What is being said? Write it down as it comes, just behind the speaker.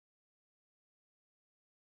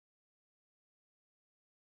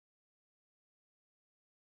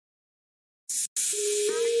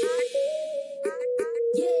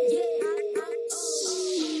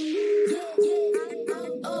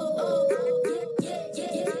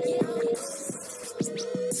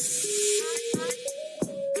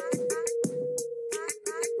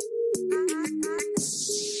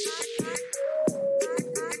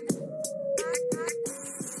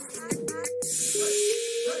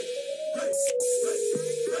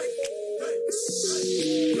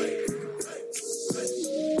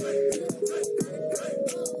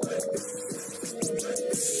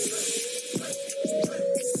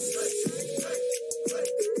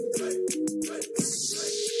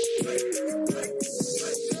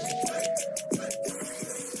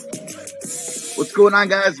What's going on,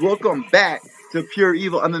 guys? Welcome back to Pure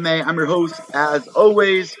EVil MMA. I'm your host, as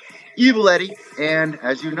always, Evil Eddie. And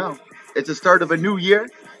as you know, it's the start of a new year,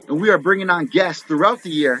 and we are bringing on guests throughout the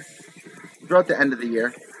year, throughout the end of the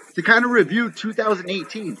year, to kind of review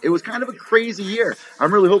 2018. It was kind of a crazy year.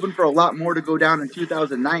 I'm really hoping for a lot more to go down in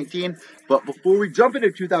 2019. But before we jump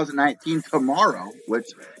into 2019 tomorrow, which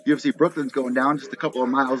UFC Brooklyn's going down just a couple of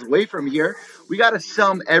miles away from here, we got to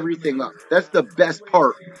sum everything up. That's the best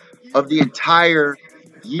part of the entire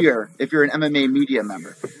year if you're an MMA media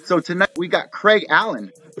member. So tonight we got Craig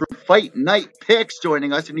Allen from Fight Night Picks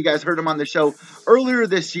joining us, and you guys heard him on the show earlier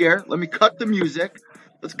this year. Let me cut the music.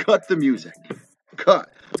 Let's cut the music. Cut.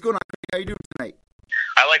 What's going on? How you doing tonight?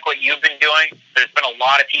 I like what you've been doing. There's been a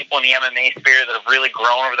lot of people in the MMA sphere that have really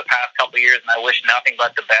grown over the past couple of years, and I wish nothing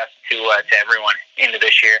but the best to everyone into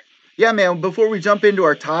this year. Yeah, man, before we jump into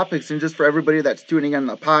our topics, and just for everybody that's tuning in on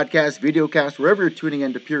the podcast, videocast, wherever you're tuning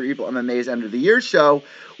in to Pure EVil MMA's End of the Year show,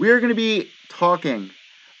 we are going to be talking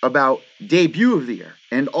about debut of the year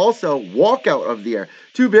and also walkout of the year.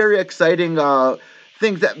 Two very exciting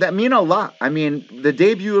things that mean a lot. I mean, the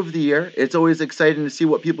debut of the year, it's always exciting to see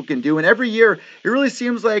what people can do. And every year, it really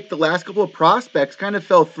seems like the last couple of prospects kind of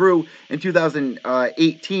fell through in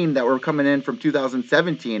 2018 that were coming in from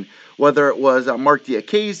 2017, whether it was Mark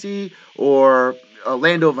Diakese or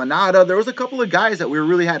Lando Venata. There was a couple of guys that we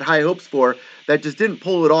really had high hopes for that just didn't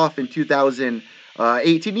pull it off in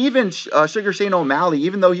 2018. Even Sugar Shane O'Malley,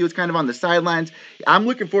 even though he was kind of on the sidelines, I'm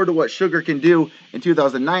looking forward to what Sugar can do in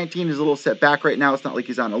 2019. He's a little set back right now. It's not like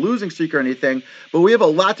he's on a losing streak or anything, but we have a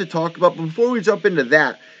lot to talk about. But before we jump into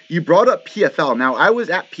that, you brought up PFL. Now, I was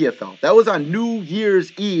at PFL. That was on New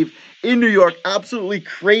Year's Eve in New York. Absolutely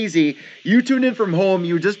crazy. You tuned in from home.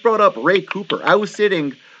 You just brought up Ray Cooper. I was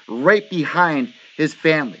sitting right behind his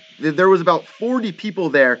family. There was about 40 people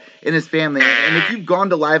there in his family. And if you've gone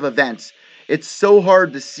to live events, it's so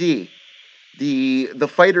hard to see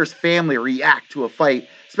the fighter's family react to a fight,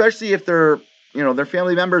 especially if their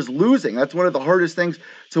family members losing. That's one of the hardest things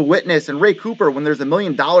to witness. And Ray Cooper, when there's $1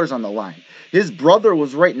 million on the line, his brother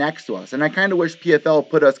was right next to us. And I kind of wish PFL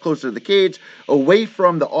put us closer to the cage, away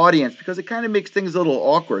from the audience, because it kind of makes things a little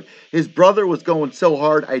awkward. His brother was going so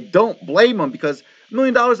hard. I don't blame him, because $1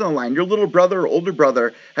 million on the line, your little brother or older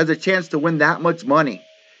brother has a chance to win that much money.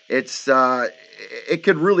 It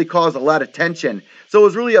could really cause a lot of tension. So it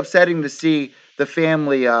was really upsetting to see the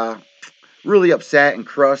family really upset and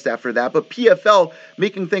crushed after that. But PFL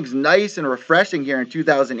making things nice and refreshing here in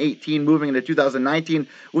 2018, moving into 2019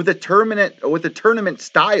 with a tournament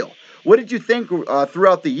style. What did you think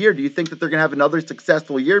throughout the year? Do you think that they're going to have another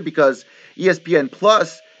successful year? Because ESPN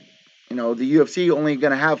Plus, the UFC only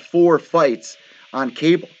going to have 4 fights on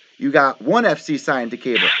cable. You got ONE FC signed to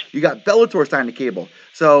cable. You got Bellator signed to cable.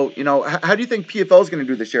 So, how do you think PFL is going to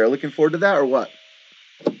do this year? Looking forward to that or what?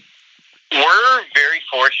 We're very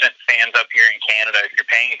fortunate fans up here in Canada, if you're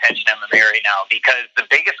paying attention to MMA right now, because the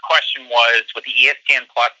biggest question was with the ESPN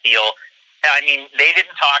Plus deal. I mean, they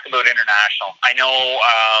didn't talk about international. I know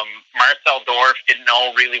Marcel Dorf didn't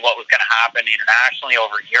know really what was going to happen internationally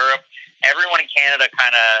over Europe. Everyone in Canada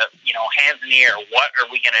kind of, hands in the air. What are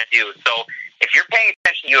we going to do? So if you're paying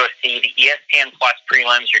attention to UFC, the ESPN Plus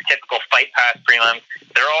prelims, your typical Fight Pass prelims,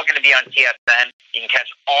 they're all going to be on TSN. You can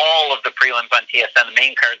catch all of the prelims on TSN, the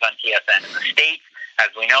main cards on TSN. In the States,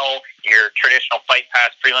 as we know, your traditional Fight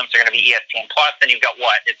Pass prelims are going to be ESPN Plus. Then you've got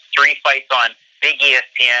what? It's 3 fights on big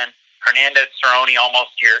ESPN, Hernandez Cerrone,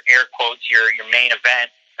 almost your air quotes, your main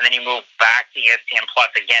event, and then you move back to ESPN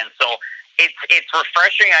Plus again. So it's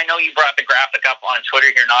refreshing. I know you brought the graphic up on Twitter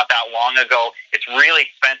here not that long ago. It's really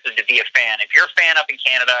expensive to be a fan. If you're a fan up in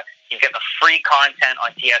Canada, you get the free content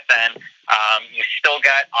on TSN. You still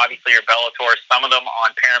got, obviously, your Bellator, some of them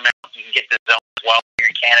on Paramount. You can get the Zone as well. Here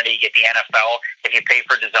in Canada, you get the NFL if you pay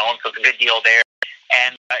for the Zone, so it's a good deal there.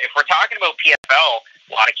 And if we're talking about PFL,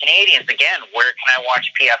 a lot of Canadians, again, where can I watch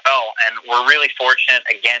PFL? And we're really fortunate,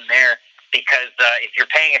 again, there, because if you're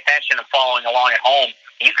paying attention and following along at home,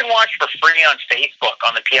 you can watch for free on Facebook,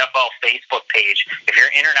 on the PFL Facebook page. If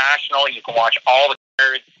you're international, you can watch all the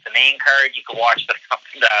cards, the main card. You can watch the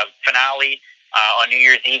finale on New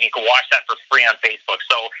Year's Eve. You can watch that for free on Facebook.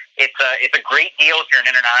 So it's a great deal if you're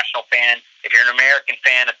an international fan. If you're an American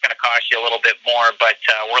fan, it's going to cost you a little bit more, but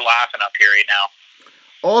we're laughing up here right now.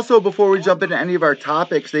 Also, before we jump into any of our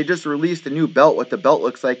topics, they just released a new belt, what the belt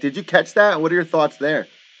looks like. Did you catch that? What are your thoughts there?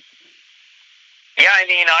 Yeah, I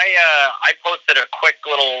mean, I posted a quick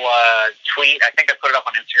little tweet. I think I put it up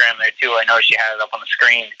on Instagram there too. I noticed you had it up on the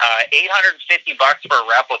screen. $850 for a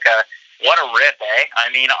replica. What a rip, eh?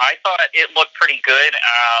 I mean, I thought it looked pretty good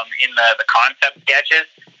in the concept sketches,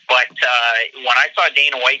 But when I saw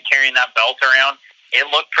Dana White carrying that belt around, it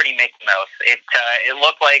looked pretty Mickey Mouse. It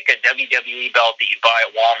looked like a WWE belt that you buy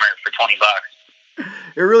at Walmart for $20.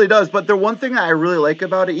 It really does. But the one thing I really like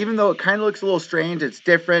about it, even though it kind of looks a little strange, it's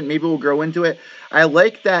different, maybe we'll grow into it, I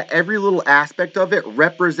like that every little aspect of it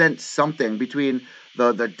represents something between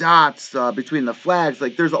the dots, between the flags.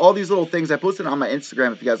 Like, there's all these little things. I posted on my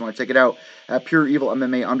Instagram if you guys want to check it out, at Pure EVil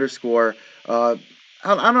MMA _.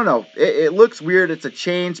 I don't know. It looks weird. It's a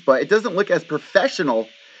change, but it doesn't look as professional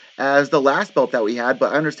as the last belt that we had.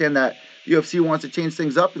 But I understand that UFC wants to change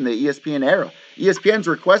things up in the ESPN era. ESPN's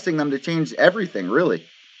requesting them to change everything, really.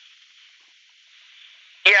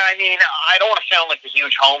 Yeah, I mean, I don't want to sound like a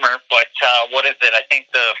huge homer, but what is it? I think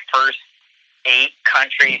the first 8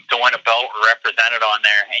 countries to win a belt were represented on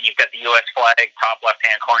there, and you've got the U.S. flag, top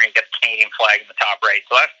left-hand corner, you've got the Canadian flag in the top right,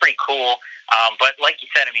 so that's pretty cool. But like you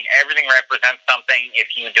said, I mean, everything represents something.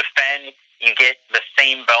 If you defend, you get the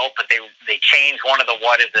same belt, but they change one of the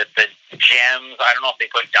gems. I don't know if they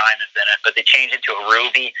put diamonds in it, but they change it to a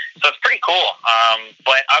ruby, so it's pretty cool.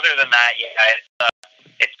 But other than that, yeah,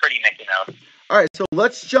 it's pretty Mickey Mouse. All right, so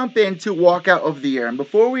let's jump into Walkout of the Year. And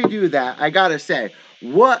before we do that, I got to say,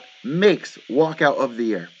 what makes Walkout of the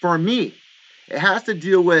Year? For me, it has to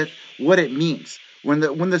deal with what it means. When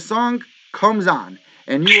the song comes on,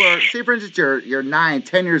 and you are, say for instance, you're 9,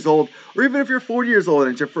 10 years old, or even if you're 40 years old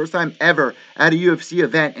and it's your first time ever at a UFC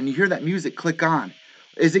event and you hear that music click on,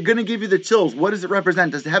 is it going to give you the chills? What does it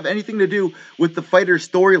represent? Does it have anything to do with the fighter's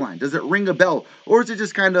storyline? Does it ring a bell? Or is it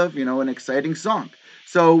just kind of, an exciting song?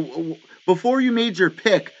 So before you made your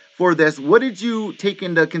pick for this, what did you take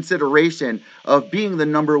into consideration of being the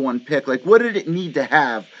 #1 pick? Like, what did it need to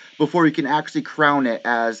have before you can actually crown it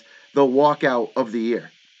as the Walkout of the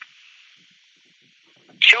Year?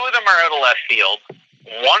 2 of them are out of left field.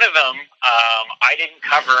 One of them I didn't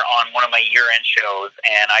cover on one of my year-end shows,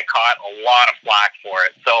 and I caught a lot of flack for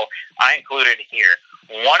it, so I included it here.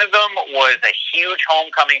 One of them was a huge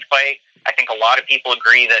homecoming fight. I think a lot of people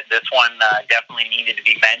agree that this one definitely needed to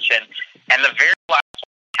be mentioned. And the very last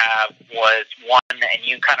one I have was one, and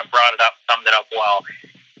you kind of brought it up, summed it up well.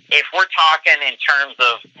 If we're talking in terms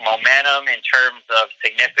of momentum, in terms of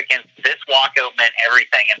significance, this walkout meant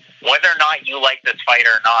everything. And whether or not you like this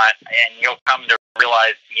fighter or not, and you'll come to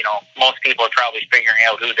realize, most people are probably figuring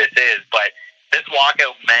out who this is, but this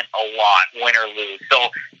walkout meant a lot, win or lose.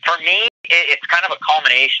 So for me, it's kind of a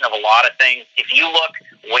culmination of a lot of things. If you look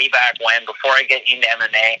way back when, before I get into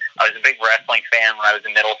MMA, I was a big wrestling fan when I was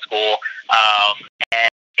in middle school.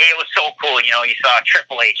 And it was so cool. You saw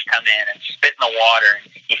Triple H come in and spit in the water, and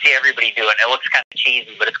you see everybody do it. And it looks kind of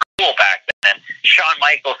cheesy, but it's cool back then. Shawn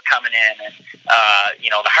Michaels coming in, and,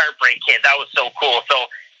 the Heartbreak Kid, that was so cool. So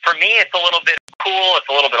for me, it's a little bit cool. It's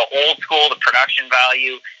a little bit of old school, the production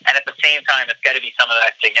value, and at the same time, it's got to be some of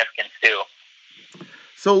that significance too.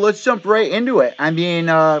 So let's jump right into it. I mean,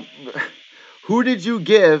 who did you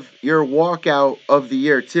give your Walkout of the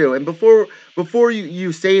Year to? And before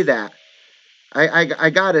you say that, I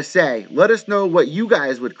gotta say, let us know what you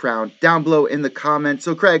guys would crown down below in the comments.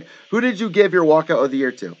 So Craig, who did you give your Walkout of the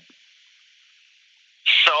Year to?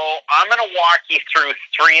 So I'm going to walk you through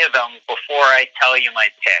 3 of them before I tell you my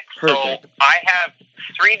pick. Perfect. So I have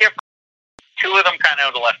 3 different, 2 of them kind of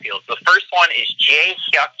out of left field. The first one is Jae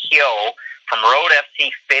Hyuk Hyo from Road FC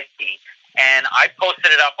 50. And I posted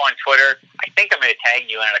it up on Twitter. I think I'm going to tag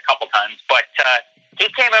you in it a couple times. But he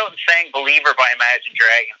came out and sang Believer by Imagine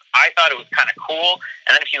Dragons. I thought it was kind of cool.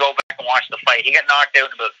 And then if you go back and watch the fight, he got knocked out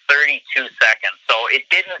in about 32 seconds. So it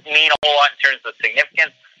didn't mean a whole lot in terms of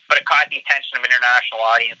significance, but it caught the attention of an international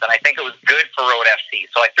audience, and I think it was good for Road FC.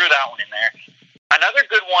 So I threw that one in there. Another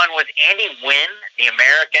good one was Andy Wynn, the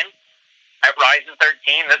American, at Ryzen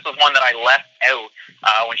 13. This was one that I left out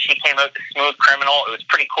when she came out to Smooth Criminal. It was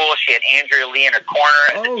pretty cool. She had Andrea Lee in her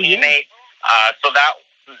corner as a teammate. Yeah. So that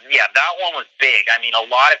one was big. I mean, a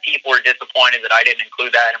lot of people were disappointed that I didn't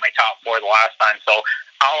include that in my top 4 the last time. So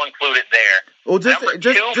I'll include it there. Well, just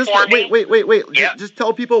wait. Yeah. Just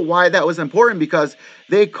tell people why that was important, because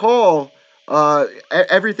they call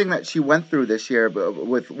everything that she went through this year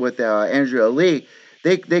with Andrea Lee.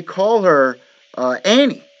 They call her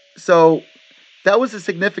Annie. So that was the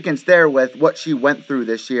significance there with what she went through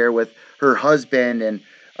this year with her husband, and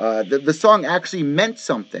the song actually meant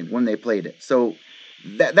something when they played it. So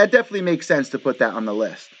that definitely makes sense to put that on the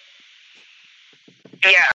list.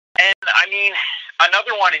 Yeah, and I mean,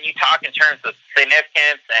 another one, and you talk in terms of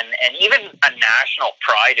significance and even a national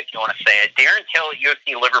pride, if you want to say it. Darren Till at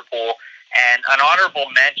UFC Liverpool, and an honorable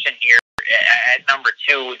mention here at number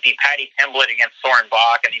 2 would be Paddy Pimblett against Soren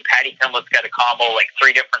Bach. I mean, Paddy Pimblett's got a combo like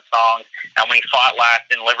 3 different songs, and when he fought last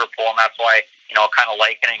in Liverpool, and that's why kind of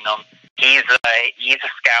likening him. He's a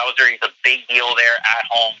Scouser. He's a big deal there at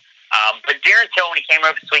home. But Darren Till, when he came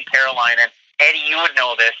over to Sweet Carolina, Eddie, you would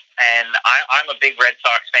know this, and I'm a big Red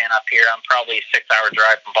Sox fan up here. I'm probably a 6-hour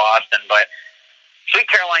drive from Boston, but Sweet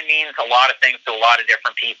Caroline means a lot of things to a lot of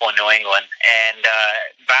different people in New England. And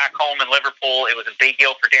back home in Liverpool, it was a big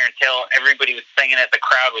deal for Darren Till. Everybody was singing it. The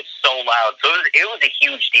crowd was so loud. So it was a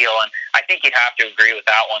huge deal, and I think you'd have to agree with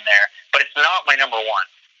that one there. But it's not my number one.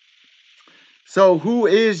 So who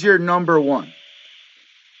is your number one?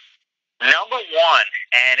 Number one,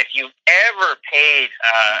 and if you've ever paid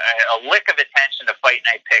a lick of attention to Fight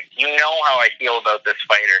Night picks, you know how I feel about this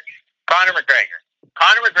fighter, Conor McGregor.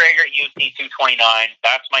 Conor McGregor at UFC 229,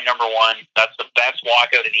 that's my number one. That's the best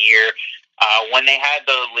walkout of the year. When they had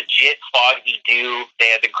the legit foggy dew,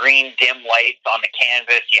 they had the green dim lights on the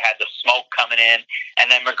canvas, you had the smoke coming in,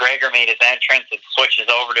 and then McGregor made his entrance. It switches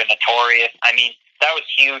over to Notorious. I mean, that was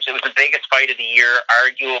huge. It was the biggest fight of the year,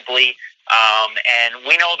 arguably. And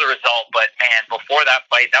we know the result, but man, before that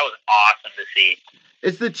fight, that was awesome to see.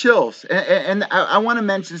 It's the chills. And I want to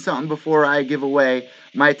mention something before I give away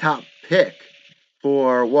my top pick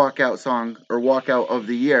for walkout song or walkout of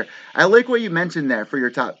the year. I like what you mentioned there for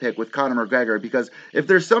your top pick with Conor McGregor, because if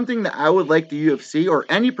there's something that I would like the UFC or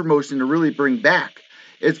any promotion to really bring back,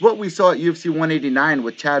 it's what we saw at UFC 189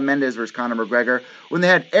 with Chad Mendes versus Conor McGregor when they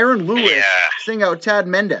had Aaron Lewis sing out Chad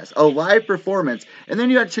Mendes, a live performance. And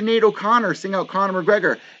then you had Sinead O'Connor sing out Conor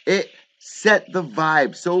McGregor. It set the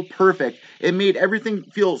vibe so perfect. It made everything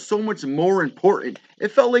feel so much more important.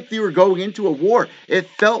 It felt like they were going into a war. It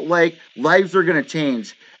felt like lives were going to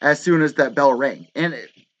change as soon as that bell rang. And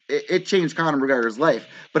it changed Conor McGregor's life.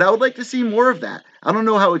 But I would like to see more of that. I don't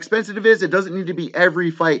know how expensive it is. It doesn't need to be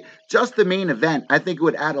every fight, just the main event. I think it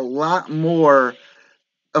would add a lot more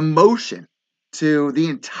emotion to the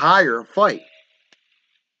entire fight.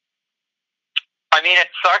 I mean,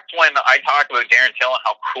 it sucked when I talked about Darren Till and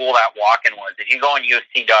how cool that walk-in was. If you go on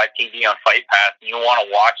UFC.tv on Fight Pass and you want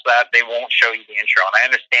to watch that, they won't show you the intro. And I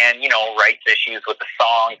understand, rights issues with the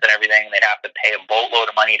songs and everything. They'd have to pay a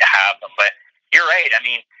boatload of money to have them. But you're right. I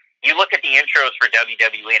mean, you look at the intros for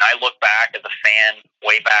WWE, and I look back as a fan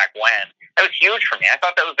way back when. That was huge for me. I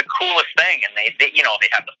thought that was the coolest thing. And they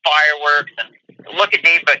have the fireworks. And look at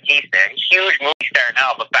Dave Bautista, a huge movie star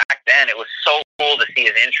now, but back then it was so cool to see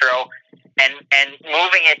his intro. And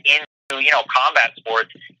moving it into, combat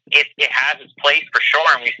sports, it has its place for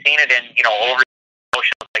sure. And we've seen it in, over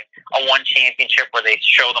shows like a One Championship where they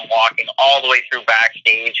show them walking all the way through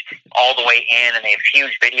backstage, all the way in, and they have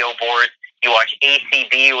huge video boards. You watch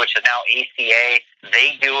ACB, which is now ACA.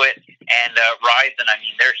 They do it. And Ryzen, I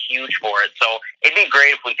mean, they're huge for it. So it'd be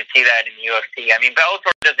great if we could see that in the UFC. I mean, Bellator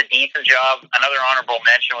does a decent job. Another honorable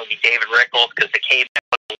mention would be David Rickles, because the caveman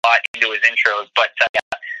put a lot into his intros. But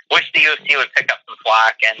wish the UFC would pick up some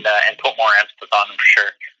slack and put more emphasis on them for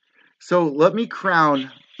sure. So let me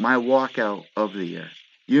crown my walkout of the year.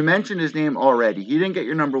 You mentioned his name already. He didn't get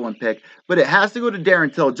your number one pick, but it has to go to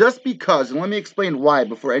Darren Till just because, and let me explain why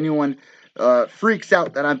before anyone freaks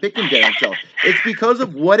out that I'm picking Darren Till. It's because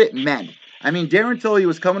of what it meant. I mean, Darren Till, he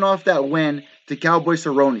was coming off that win to Cowboy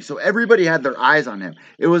Cerrone, so everybody had their eyes on him.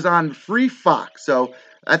 It was on Free Fox, so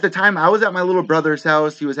at the time, I was at my little brother's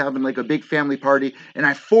house. He was having like a big family party, and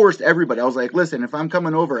I forced everybody. I was like, listen, if I'm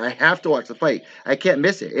coming over, I have to watch the fight. I can't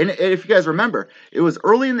miss it. And if you guys remember, it was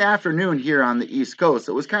early in the afternoon here on the East Coast,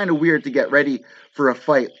 so it was kind of weird to get ready for a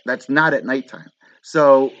fight that's not at nighttime.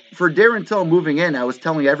 So for Darren Till moving in, I was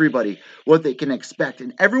telling everybody what they can expect.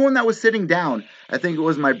 And everyone that was sitting down, I think it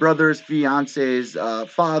was my brother's fiance's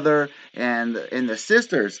father and the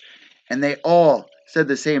sisters, and they all said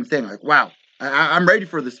the same thing, like, wow, I'm ready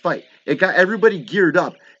for this fight. It got everybody geared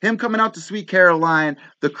up. Him coming out to Sweet Caroline,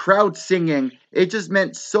 the crowd singing, it just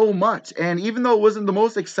meant so much. And even though it wasn't the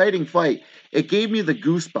most exciting fight, it gave me the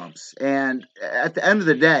goosebumps. And at the end of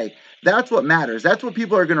the day, that's what matters. That's what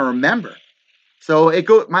people are going to remember. So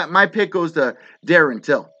my pick goes to Darren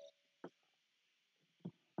Till.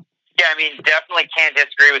 Yeah, I mean, definitely can't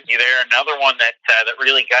disagree with you there. Another one that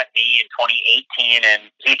really got me in 2018, and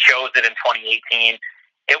he chose it in 2018.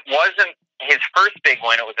 It wasn't his first big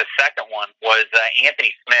win. It was his second one, was Anthony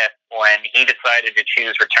Smith when he decided to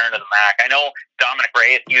choose Return to the Mac. I know Dominic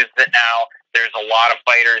Reyes uses it now. There's a lot of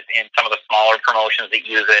fighters in some of the smaller promotions that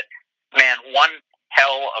use it. Man, one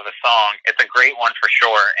hell of a song. It's a great one for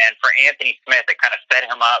sure. And for Anthony Smith, it kind of set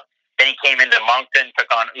him up. Then he came into Moncton, took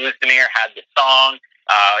on Uzdemir, had the song.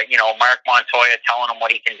 Mark Montoya telling him what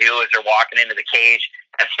he can do as they're walking into the cage.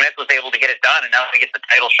 And Smith was able to get it done, and now he gets the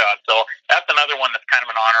title shot. So that's another one that's kind of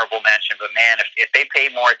an honorable mention. But, man, if they pay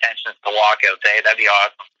more attention to the walkouts, that'd be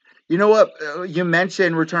awesome. You know what? You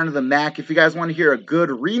mentioned Return of the Mac. If you guys want to hear a good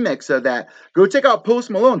remix of that, go check out Post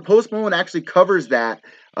Malone. Post Malone actually covers that.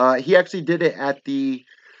 He actually did it at the.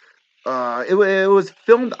 It was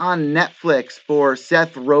filmed on Netflix for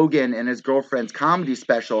Seth Rogen and his girlfriend's comedy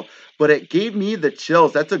special, but it gave me the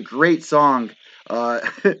chills. That's a great song. Uh,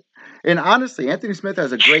 and honestly, Anthony Smith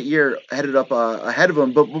has a great year headed up ahead of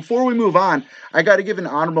him. But before we move on, I got to give an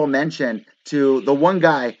honorable mention to the one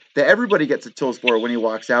guy that everybody gets the chills for when he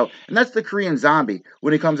walks out, and that's the Korean Zombie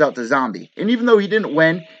when he comes out to Zombie. And even though he didn't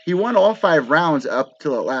win, he won all 5 rounds up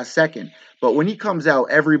till the last second. But when he comes out,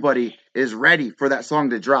 everybody is ready for that song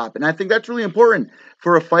to drop. And I think that's really important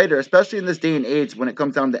for a fighter, especially in this day and age when it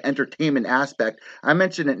comes down to entertainment aspect. I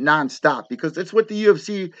mention it nonstop because it's what the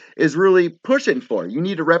UFC is really pushing for. You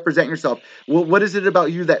need to represent yourself. Well, what is it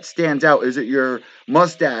about you that stands out? Is it your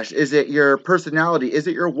mustache? Is it your personality? Is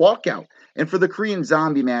it your walkout? And for the Korean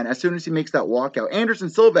Zombie, man, as soon as he makes that walkout, Anderson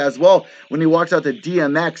Silva as well, when he walks out to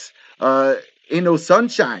DMX, ain't no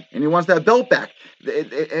sunshine, and he wants that belt back.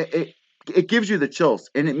 It gives you the chills,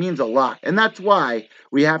 and it means a lot. And that's why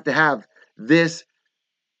we have to have this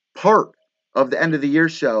part of the end of the year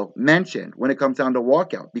show mentioned when it comes down to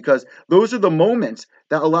walkout, because those are the moments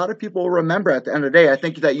that a lot of people will remember at the end of the day. I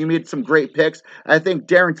think that you made some great picks. I think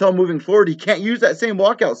Darren Till moving forward, he can't use that same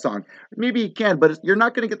walkout song. Maybe he can, but you're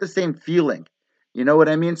not going to get the same feeling. You know what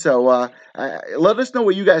I mean? So let us know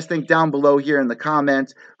what you guys think down below here in the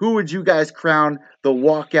comments. Who would you guys crown the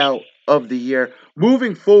walkout of the year?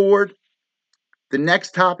 Moving forward, the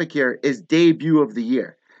next topic here is debut of the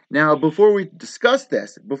year. Now, before we discuss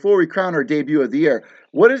this, before we crown our debut of the year,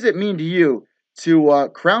 what does it mean to you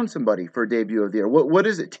to crown somebody for debut of the year? What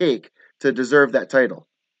does it take to deserve that title?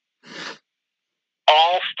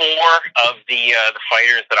 All 4 of the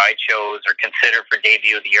fighters that I chose or considered for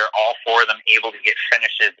debut of the year, all 4 of them able to get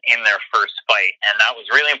finishes in their first fight. And that was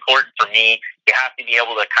really important for me. You have to be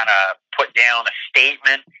able to kind of put down a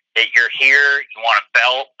statement that you're here, you want a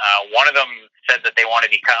belt. One of them said that they want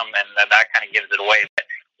to become, and that kind of gives it away, but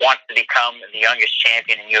wants to become the youngest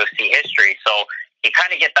champion in UFC history. So you kind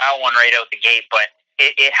of get that one right out the gate, but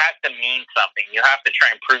it has to mean something. You have to try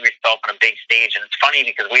and prove yourself on a big stage. And it's funny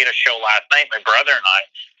because we had a show last night, my brother and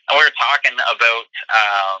we were talking about,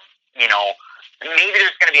 maybe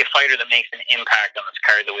there's going to be a fighter that makes an impact on this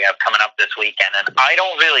card that we have coming up this weekend. And I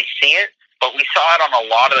don't really see it, but we saw it on a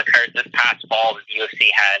lot of the cards this past fall that the UFC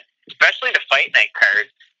had, especially the fight night cards,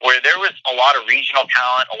 where there was a lot of regional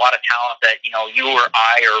talent, a lot of talent that, you or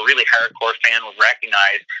I or a really hardcore fan would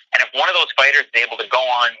recognize. And if one of those fighters is able to go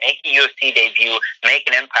on, make a UFC debut, make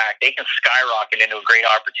an impact, they can skyrocket into a great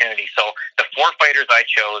opportunity. So the 4 fighters I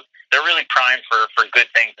chose, they're really primed for good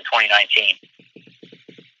things in 2019.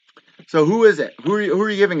 So who is it? Who are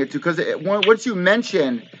you giving it to? Because once you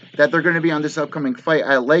mention that they're going to be on this upcoming fight,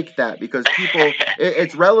 I like that because people,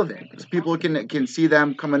 it's relevant. People can see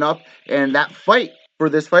them coming up, and that fight for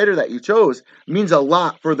this fighter that you chose means a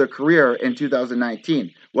lot for their career in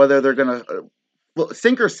 2019, whether they're going to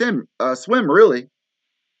sink or swim, really.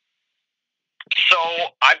 So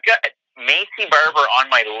I've got Macy Barber on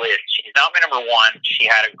my list. She's not my number 1. She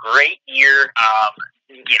had a great year,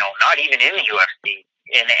 not even in the UFC.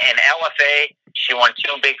 In LFA, she won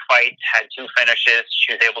 2 big fights, had 2 finishes.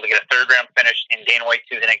 She was able to get a 3rd-round finish in Dana White's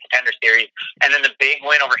Tuesday Night Contender Series. And then the big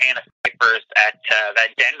win over Hannah Cifers at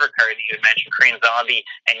that Denver card that you had mentioned, Korean Zombie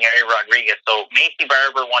and Yair Rodriguez. So Macy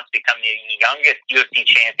Barber wants to become the youngest UFC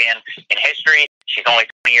champion in history. She's only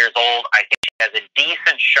 20 years old. I think she has a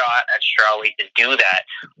decent shot at strawweight to do that.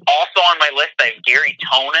 Also on my list, I have Gary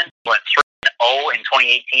Tonin, went 3-0 in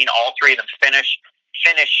 2018. All 3 of them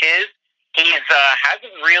finishes. He's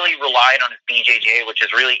hasn't really relied on his BJJ, which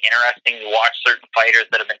is really interesting to watch certain fighters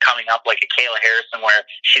that have been coming up, like a Kayla Harrison, where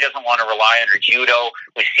she doesn't want to rely on her judo.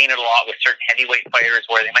 We've seen it a lot with certain heavyweight fighters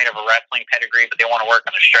where they might have a wrestling pedigree, but they want to work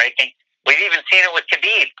on their striking. We've even seen it with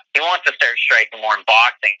Khabib. He wants to start striking more in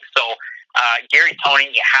boxing. So Gary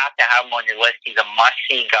Tonin, you have to have him on your list. He's a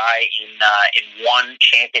must-see guy in one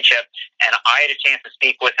championship. And I had a chance to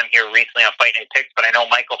speak with him here recently on Fight Night Picks, but I know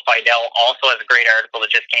Michael Fidel also has a great article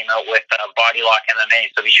that just came out with Body Lock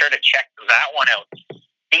MMA, so be sure to check that one out.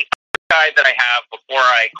 The other guy that I have before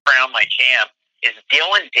I crown my champ is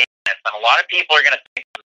Dylan Dennis. And a lot of people are going to think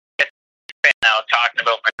now talking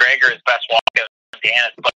about McGregor's best walkout,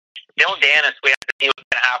 Dennis, but Dylan Dennis, we have to see what's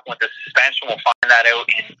going to happen with the suspension. We'll find that out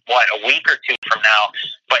in, a week or 2 from now.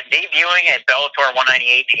 But debuting at Bellator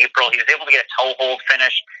 198 in April, he was able to get a toe hold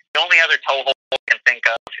finish. The only other toe hold I can think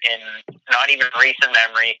of in not even recent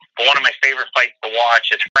memory, but one of my favorite fights to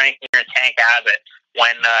watch is Frank Mir and Tank Abbott.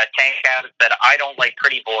 When Tank Abbott said, "I don't like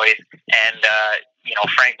pretty boys," and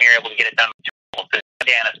Frank Mir able to get it done with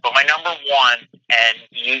Dennis, but my number one, and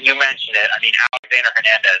you mentioned it, I mean, Alexander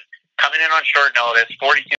Hernandez, coming in on short notice,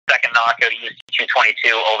 42-second knockout at UFC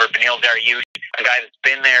 222 over Beneil Dariush, a guy that's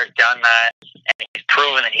been there, done that, and he's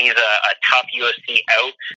proven that he's a tough UFC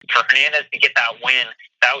out. For Hernandez to get that win,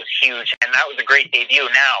 that was huge, and that was a great debut.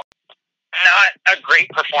 Now, not a great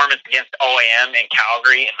performance against OAM in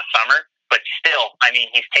Calgary in the summer, but still, I mean,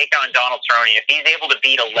 he's taken on Donald Cerrone. If he's able to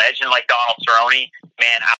beat a legend like Donald Cerrone,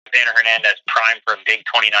 man, Alexander Hernandez primed for a big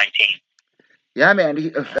 2019. Yeah, man,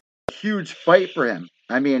 a huge fight for him.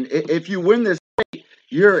 I mean, if you win this fight,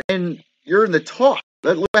 you're in the talk.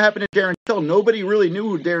 Look what happened to Darren Till. Nobody really knew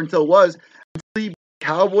who Darren Till was until he beat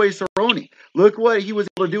Cowboy Cerrone. Look what he was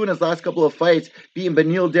able to do in his last couple of fights, beating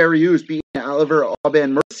Beneil Dariush, beating Oliver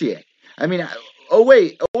Aubin-Mercier. I mean,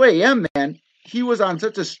 OAM, man, he was on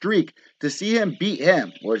such a streak. To see him beat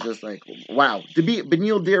him was just like, wow. To beat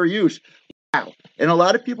Beneil Dariush, wow. And a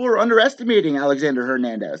lot of people are underestimating Alexander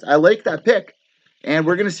Hernandez. I like that pick. And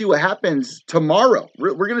we're going to see what happens tomorrow.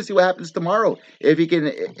 We're going to see what happens tomorrow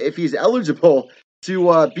if he's eligible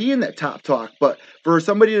to be in that top talk. But for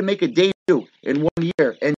somebody to make a debut in 1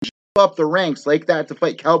 year and jump up the ranks like that to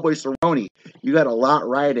fight Cowboy Cerrone, you got a lot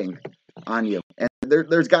riding on you. And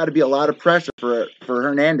there's got to be a lot of pressure for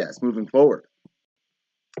Hernandez moving forward.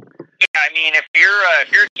 Yeah, I mean, if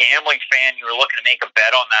you're a gambling fan, you were looking to make a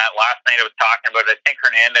bet on that. Last night I was talking about it. I think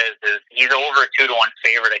Hernandez he's over a 2-1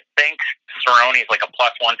 favorite. I think Cerrone's like a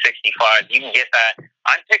plus 165. You can get that.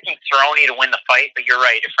 I'm picking Cerrone to win the fight, but you're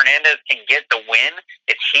right. If Hernandez can get the win,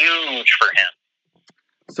 it's huge for him.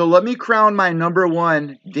 So let me crown my number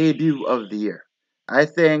one debut of the year. I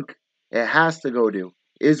think it has to go to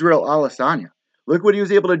Israel Adesanya. Look what he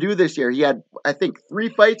was able to do this year. He had, I think, 3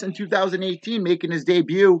 fights in 2018 making his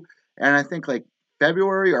debut, and I think like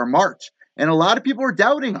February or March. And a lot of people were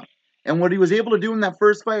doubting him. And what he was able to do in that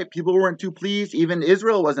first fight, people weren't too pleased. Even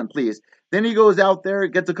Israel wasn't pleased. Then he goes out there,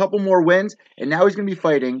 gets a couple more wins, and now he's going to be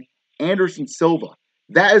fighting Anderson Silva.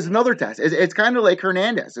 That is another test. It's kind of like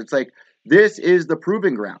Hernandez. It's like, this is the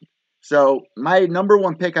proving ground. So my number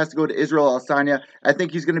one pick has to go to Israel Adesanya. I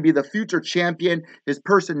think he's going to be the future champion. His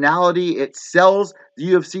personality, it sells.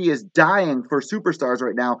 The UFC is dying for superstars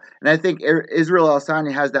right now. And I think Israel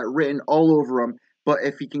Adesanya has that written all over him. But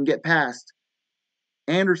if he can get past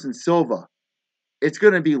Anderson Silva, it's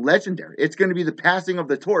going to be legendary. It's going to be the passing of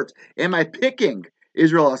the torch. Am I picking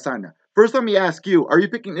Israel Adesanya? First, let me ask you, are you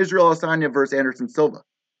picking Israel Adesanya versus Anderson Silva?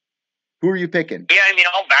 Who are you picking? Yeah, I mean,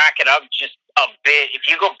 I'll back it up just a bit. If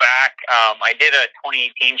you go back, I did a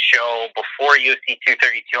 2018 show before UFC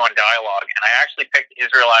 232 on Dialogue, and I actually picked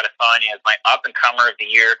Israel Adesanya as my up-and-comer of the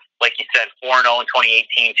year. Like you said, 4-0 in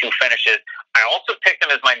 2018, 2 finishes. I also picked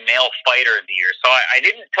him as my male fighter of the year. So I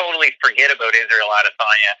didn't totally forget about Israel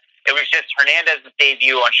Adesanya. It was just Hernandez's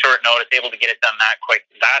debut on short notice, able to get it done that quick.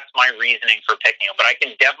 That's my reasoning for picking him. But I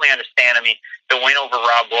can definitely understand. I mean, the win over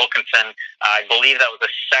Rob Wilkinson, I believe that was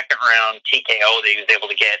a second-round TKO that he was able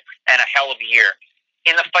to get, and a hell of a year.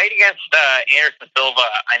 In the fight against Anderson Silva,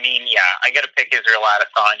 I mean, yeah, I got to pick Israel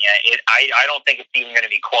Adesanya. I don't think it's even going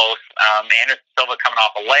to be close. Anderson Silva coming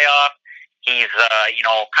off a layoff. He's,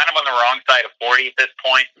 kind of on the wrong side of 40 at this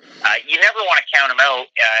point. You never want to count him out,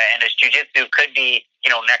 and his jiu-jitsu could be,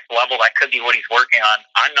 next level. That could be what he's working on.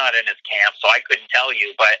 I'm not in his camp, so I couldn't tell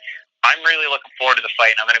you, but I'm really looking forward to the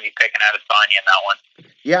fight, and I'm going to be picking Adesanya in that one.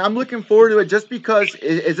 Yeah, I'm looking forward to it just because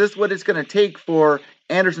is this what it's going to take for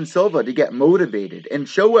Anderson Silva to get motivated and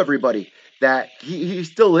show everybody that he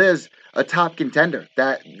still is a top contender,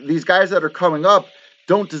 that these guys that are coming up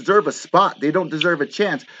don't deserve a spot. They don't deserve a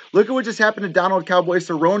chance. Look at what just happened to Donald Cowboy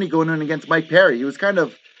Cerrone going in against Mike Perry. He was kind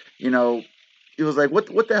of, he was like, what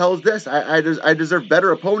the hell is this? I deserve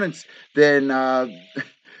better opponents than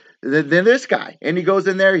this guy. And he goes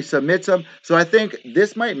in there, he submits him. So I think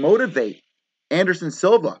this might motivate Anderson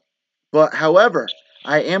Silva. But however,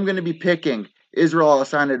 I am going to be picking Israel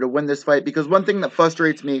Adesanya to win this fight, because one thing that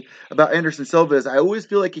frustrates me about Anderson Silva is I always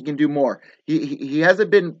feel like he can do more. He hasn't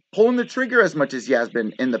been pulling the trigger as much as he has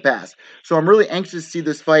been in the past. So I'm really anxious to see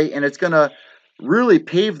this fight, and it's going to really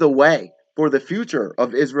pave the way for the future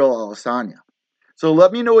of Israel Adesanya. So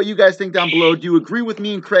let me know what you guys think down below. Do you agree with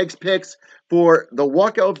me and Craig's picks for the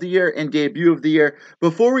walkout of the year and debut of the year?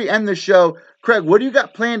 Before we end the show, Craig, what do you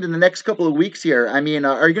got planned in the next couple of weeks here? I mean,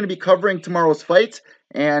 are you going to be covering tomorrow's fights?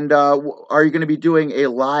 And are you going to be doing a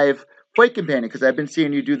live fight companion? Because I've been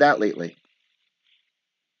seeing you do that lately.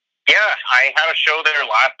 Yeah, I had a show there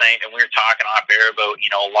last night, and we were talking off air about,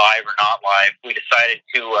 live or not live. We decided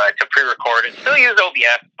to pre-record it. Still use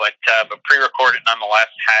OBS, but pre-record it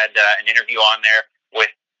nonetheless. Had an interview on there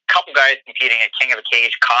with couple guys competing at King of the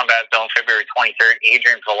Cage Combat Zone February 23rd,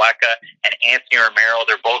 Adrian Valleca and Anthony Romero.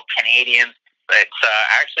 They're both Canadians. It's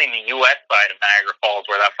actually in the U.S. side of Niagara Falls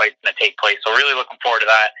where that fight's going to take place. So really looking forward to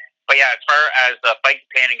that. But yeah, as far as Fight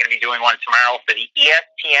Companion, going to be doing one tomorrow for the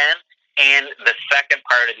ESPN and the second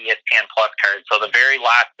part of the ESPN Plus card. So the very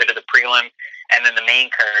last bit of the prelim and then the main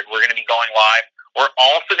card, we're going to be going live. We're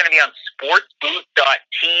also going to be on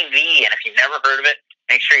sportsbooth.tv. And if you've never heard of it,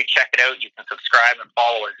 make sure you check it out. You can subscribe and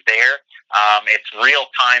follow us there. It's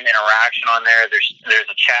real-time interaction on there. There's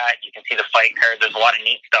a chat. You can see the fight card. There's a lot of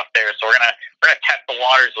neat stuff there. So we're gonna test the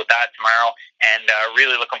waters with that tomorrow, and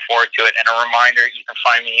really looking forward to it. And a reminder, you can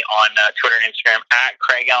find me on Twitter and Instagram at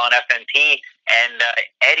Craig Allen FNP. And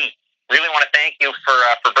Eddie, really want to thank you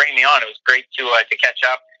for bringing me on. It was great to catch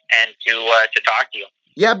up and to talk to you.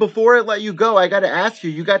 Yeah, before I let you go, I got to ask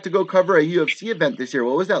you. You got to go cover a UFC event this year.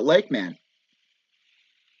 What was that like, man?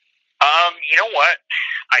 You know what?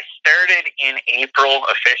 I started in April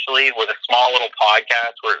officially with a small little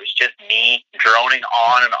podcast where it was just me droning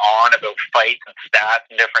on and on about fights and stats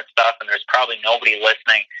and different stuff, and there's probably nobody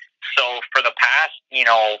listening. So for the past, 8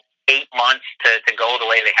 months to go the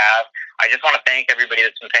way they have, I just want to thank everybody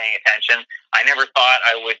that's been paying attention. I never thought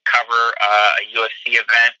I would cover a UFC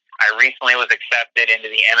event. I recently was accepted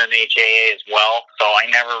into the MMAJA as well, so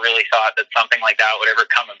I never really thought that something like that would ever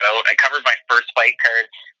come about. I covered my first fight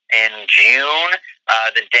card in June,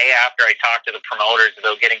 the day after I talked to the promoters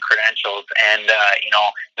about getting credentials, and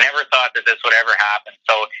never thought that this would ever happen.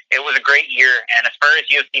 So it was a great year, and as far as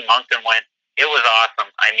UFC Moncton went, it was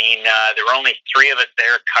awesome. I mean, there were only 3 of us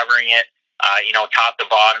there covering it, top to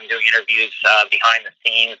bottom, doing interviews behind the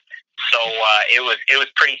scenes. So it was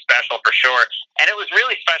pretty special for sure, and it was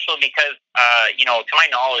really special because to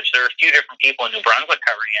my knowledge, there are a few different people in New Brunswick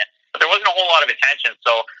covering it, but there wasn't a whole lot of attention.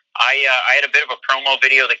 So I had a bit of a promo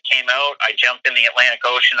video that came out. I jumped in the Atlantic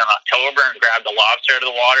Ocean in October and grabbed a lobster out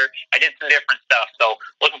of the water. I did some different stuff, so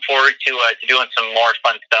looking forward to doing some more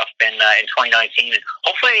fun stuff in 2019, and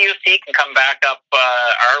hopefully the UFC can come back up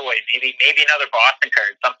our way. Maybe another Boston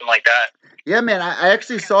card, something like that. Yeah, man, I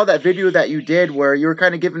actually saw that video that you did where you were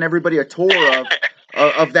kind of giving everybody a tour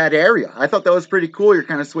of that area. I thought that was pretty cool. You're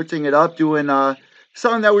kind of switching it up, doing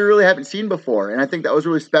something that we really haven't seen before, and I think that was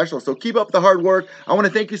really special. So keep up the hard work. I want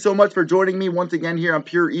to thank you so much for joining me once again here on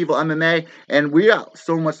Pure Evil MMA, and we got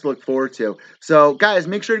so much to look forward to. So, guys,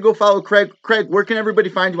 make sure to go follow Craig. Craig, where can everybody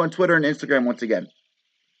find you on Twitter and Instagram once again?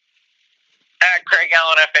 At Craig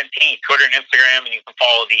Allen FNP, Twitter and Instagram, and you can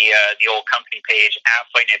follow the old company page at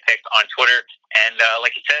Fight Night Picks on Twitter. And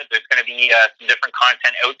like you said, there's going to be some different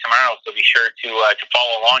content out tomorrow, so be sure to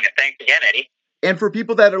follow along. And thanks again, Eddie. And for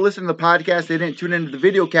people that are listening to the podcast, they didn't tune into the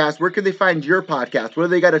video cast, where can they find your podcast? What do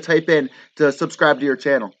they got to type in to subscribe to your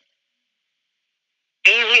channel?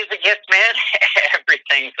 Easy as it gets, man.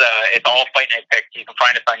 Everything's, it's all Fight Night Picks. You can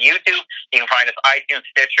find us on YouTube. You can find us iTunes,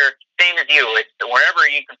 Stitcher. Same as you. It's wherever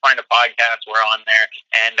you can find a podcast, we're on there.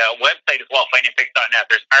 And website as well, fightnightpicks.net.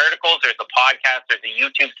 There's articles, there's the podcast, there's the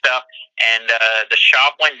YouTube stuff. And the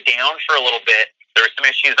shop went down for a little bit. There were some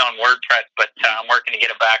issues on WordPress, but I'm working to get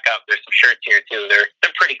it back up. There's some shirts here, too.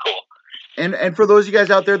 They're pretty cool. And for those of you guys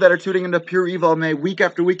out there that are tuning into Pure Evil MMA week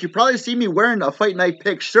after week, you probably see me wearing a Fight Night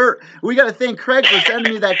Pick shirt. We got to thank Craig for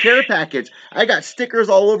sending me that care package. I got stickers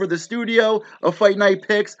all over the studio of Fight Night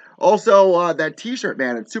Picks. Also, that t-shirt,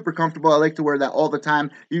 man, it's super comfortable. I like to wear that all the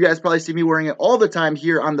time. You guys probably see me wearing it all the time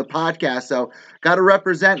here on the podcast. So, got to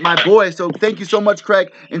represent my boy. So, thank you so much,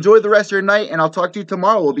 Craig. Enjoy the rest of your night, and I'll talk to you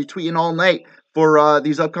tomorrow. We'll be tweeting all night for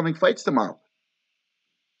these upcoming fights tomorrow.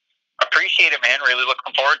 Appreciate it, man. Really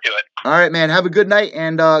looking forward to it. All right, man. Have a good night,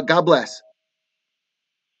 and God bless.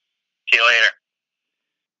 See you later.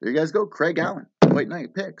 There you guys go. Craig Allen, Fight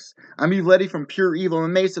Night Picks. I'm Eddie from Pure Evil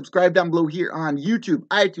MMA. Subscribe down below here on YouTube,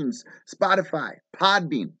 iTunes, Spotify,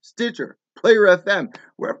 Podbean, Stitcher, Player FM,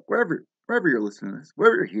 wherever you're listening to this,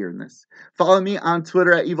 wherever you're hearing this. Follow me on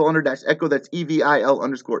Twitter at evil_echo. That's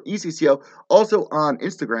EVIL_ECCO. Also on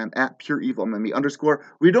Instagram at Pure Evil MMA_.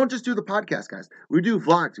 We don't just do the podcast, guys. We do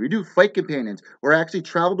vlogs. We do fight companions. Where I actually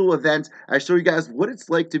travel to events. I show you guys what it's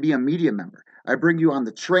like to be a media member. I bring you on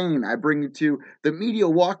the train. I bring you to the media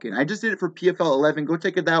walk-in. I just did it for PFL 11. Go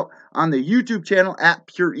check it out on the YouTube channel at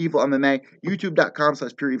Pure Evil MMA.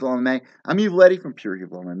 YouTube.com/Pure Evil MMA. I'm Eddie from Pure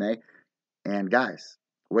Evil MMA. And guys,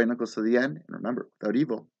 white knuckles to the end, and remember, without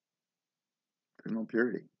evil, there's no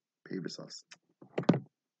purity. Behave yourselves.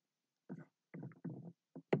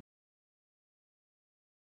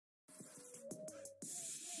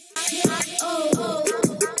 Oh.